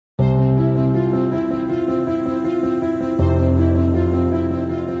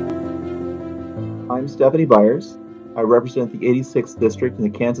I'm Stephanie Byers. I represent the 86th District in the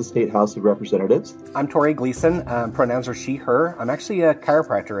Kansas State House of Representatives. I'm Tori Gleason. Pronouns are she, her. I'm actually a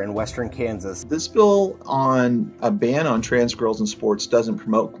chiropractor in Western Kansas. This bill on a ban on trans girls in sports doesn't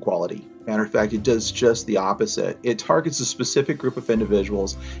promote equality. Matter of fact, it does just the opposite. It targets a specific group of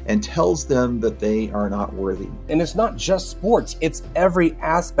individuals and tells them that they are not worthy. And it's not just sports, it's every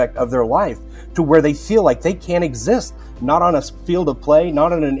aspect of their life to where they feel like they can't exist, not on a field of play,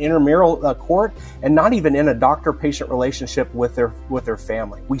 not on an intramural court, and not even in a doctor-patient relationship with their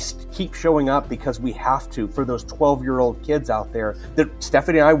family. We keep showing up because we have to for those 12-year-old kids out there that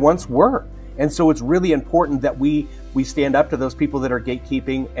Stephanie and I once were. And so it's really important that we stand up to those people that are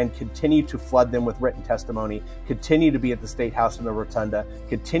gatekeeping and continue to flood them with written testimony, continue to be at the State House in the Rotunda,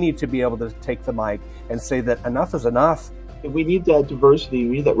 continue to be able to take the mic and say that enough is enough. We need that diversity,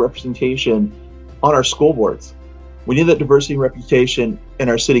 we need that representation on our school boards. We need that diversity and representation in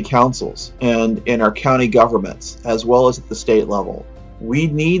our city councils and in our county governments, as well as at the state level. We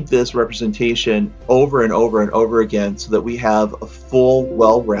need this representation over and over and over again so that we have a full,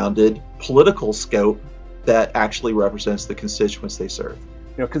 well-rounded political scope that actually represents the constituents they serve.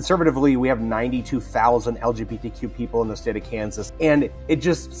 You know, conservatively, we have 92,000 LGBTQ people in the state of Kansas, and it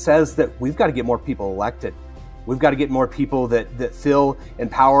just says that we've got to get more people elected. We've got to get more people that feel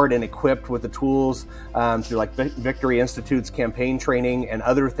empowered and equipped with the tools through like Victory Institute's campaign training and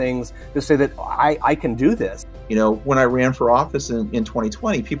other things to say that I can do this. You know, when I ran for office in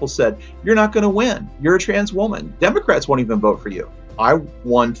 2020, people said, "You're not going to win. You're a trans woman. Democrats won't even vote for you." I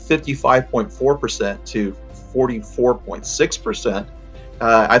won 55.4% to 44.6%.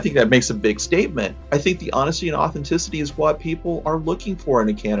 I think that makes a big statement. I think the honesty and authenticity is what people are looking for in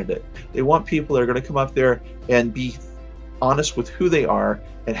a candidate. They want people that are going to come up there and be honest with who they are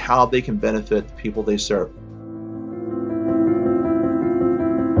and how they can benefit the people they serve.